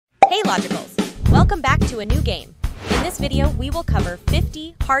Hey Logicals! Welcome back to a new game. In this video, we will cover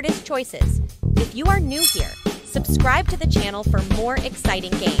 50 hardest choices. If you are new here, subscribe to the channel for more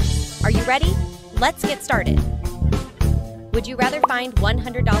exciting games. Are you ready? Let's get started. Would you rather find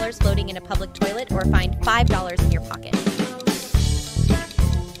 $100 floating in a public toilet or find $5 in your pocket?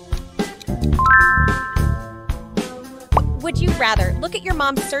 Would you rather look at your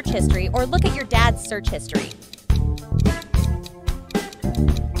mom's search history or look at your dad's search history?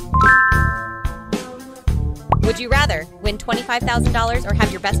 Would you rather win $25,000 or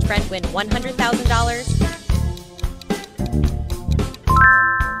have your best friend win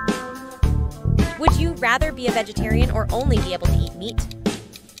 $100,000? Would you rather be a vegetarian or only be able to eat meat?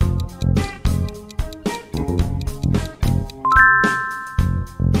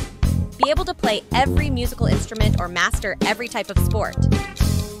 Be able to play every musical instrument or master every type of sport?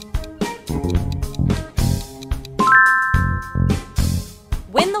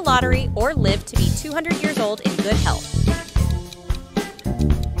 Win the lottery or live to be 200 years old in good health?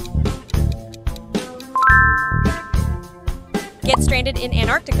 Get stranded in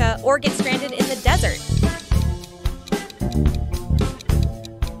Antarctica or get stranded in the desert?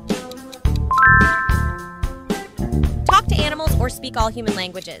 Talk to animals or speak all human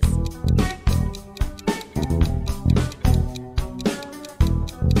languages?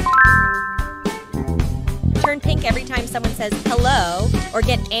 Turn pink every time someone says hello, or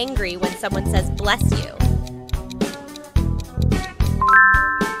get angry when someone says bless you?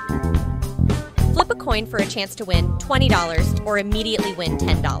 Flip a coin for a chance to win $20 or immediately win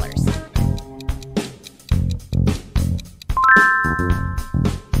 $10.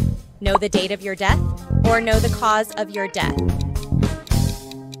 Know the date of your death or know the cause of your death?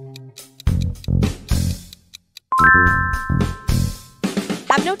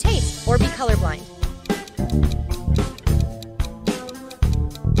 Have no taste or be colorblind?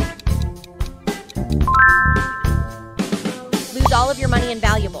 Lose all of your money and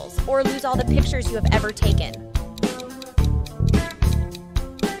valuables, or lose all the pictures you have ever taken?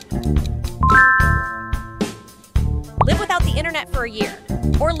 Live without the internet for a year,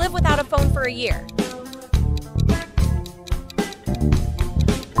 or live without a phone for a year?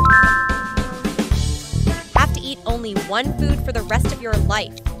 Have to eat only one food for the rest of your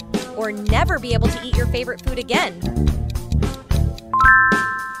life, or never be able to eat your favorite food again?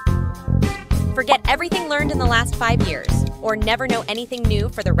 Forget everything learned in the last 5 years, or never know anything new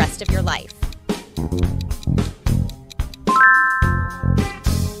for the rest of your life?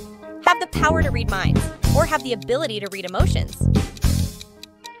 Have the power to read minds, or have the ability to read emotions?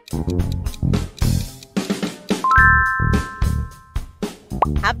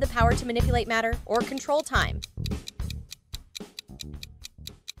 Have the power to manipulate matter, or control time?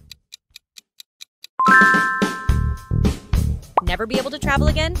 Never be able to travel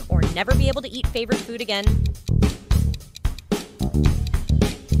again, or never be able to eat favorite food again?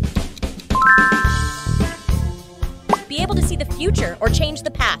 Be able to see the future or change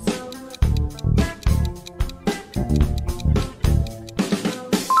the past?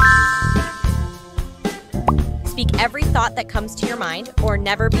 Speak every thought that comes to your mind, or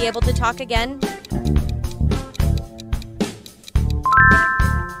never be able to talk again?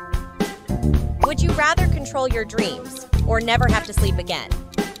 Would you rather control your dreams or never have to sleep again?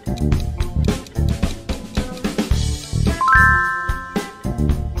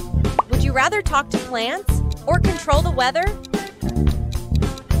 Would you rather talk to plants or control the weather?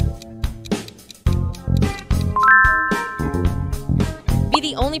 Be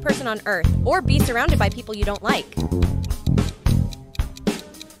the only person on Earth or be surrounded by people you don't like?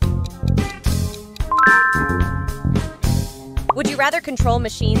 Would you rather control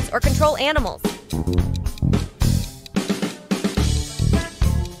machines or control animals?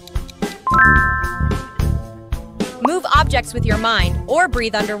 Move objects with your mind or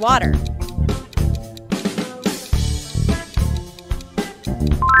breathe underwater?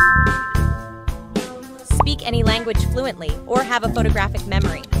 Speak any language fluently or have a photographic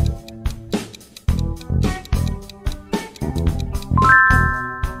memory?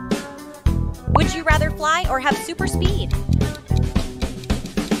 Would you rather fly or have super speed?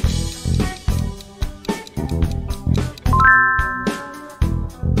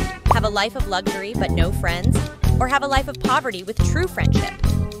 Have a life of luxury but no friends, or have a life of poverty with true friendship?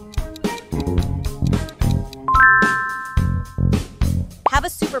 Have a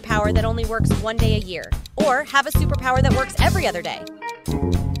superpower that only works one day a year, or have a superpower that works every other day?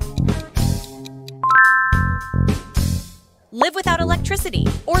 Live without electricity,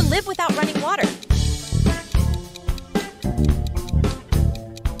 or live without running water?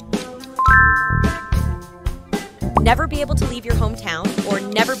 Never be able to leave your hometown or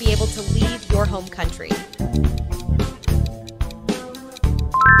never never be able to leave your home country?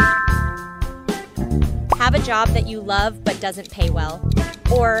 Have a job that you love but doesn't pay well,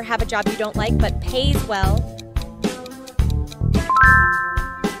 or have a job you don't like but pays well.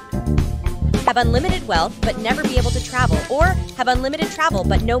 Have unlimited wealth but never be able to travel, or have unlimited travel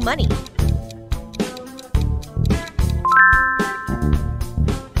but no money.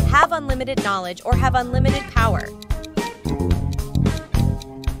 Have unlimited knowledge or have unlimited power.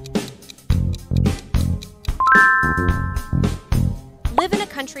 Live in a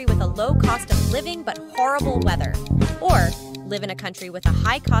country with a low cost of living but horrible weather, or live in a country with a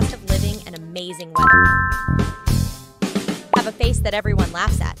high cost of living and amazing weather. Have a face that everyone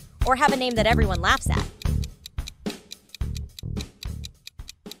laughs at, or have a name that everyone laughs at.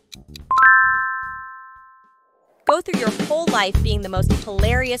 Go through your whole life being the most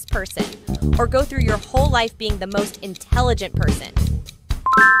hilarious person, or go through your whole life being the most intelligent person.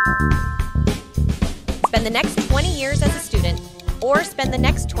 Spend the next 20 years as a student, or spend the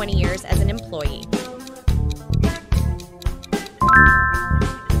next 20 years as an employee.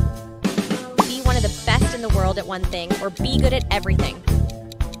 Be one of the best in the world at one thing, or be good at everything.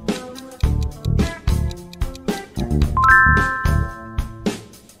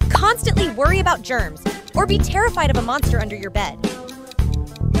 Constantly worry about germs, or be terrified of a monster under your bed.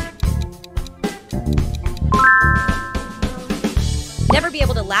 Never be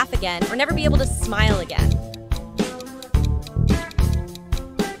able to laugh again, or never be able to smile again.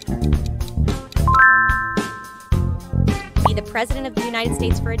 Be the President of the United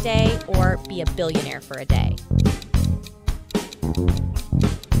States for a day, or be a billionaire for a day.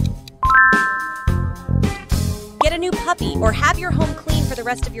 Get a new puppy, or have your home clean for the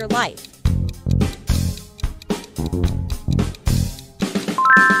rest of your life.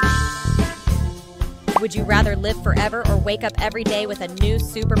 Would you rather live forever or wake up every day with a new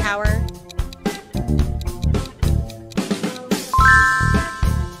superpower?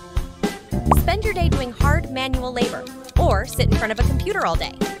 Spend your day doing hard manual labor, or sit in front of a computer all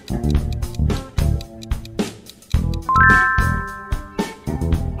day.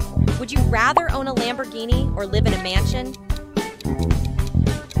 Would you rather own a Lamborghini or live in a mansion?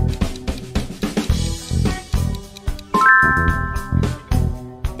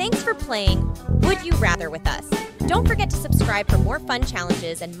 Thanks for playing Would You Rather with us. Don't forget to subscribe for more fun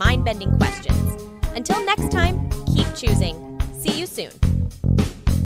challenges and mind-bending questions. Until next time, keep choosing. See you soon.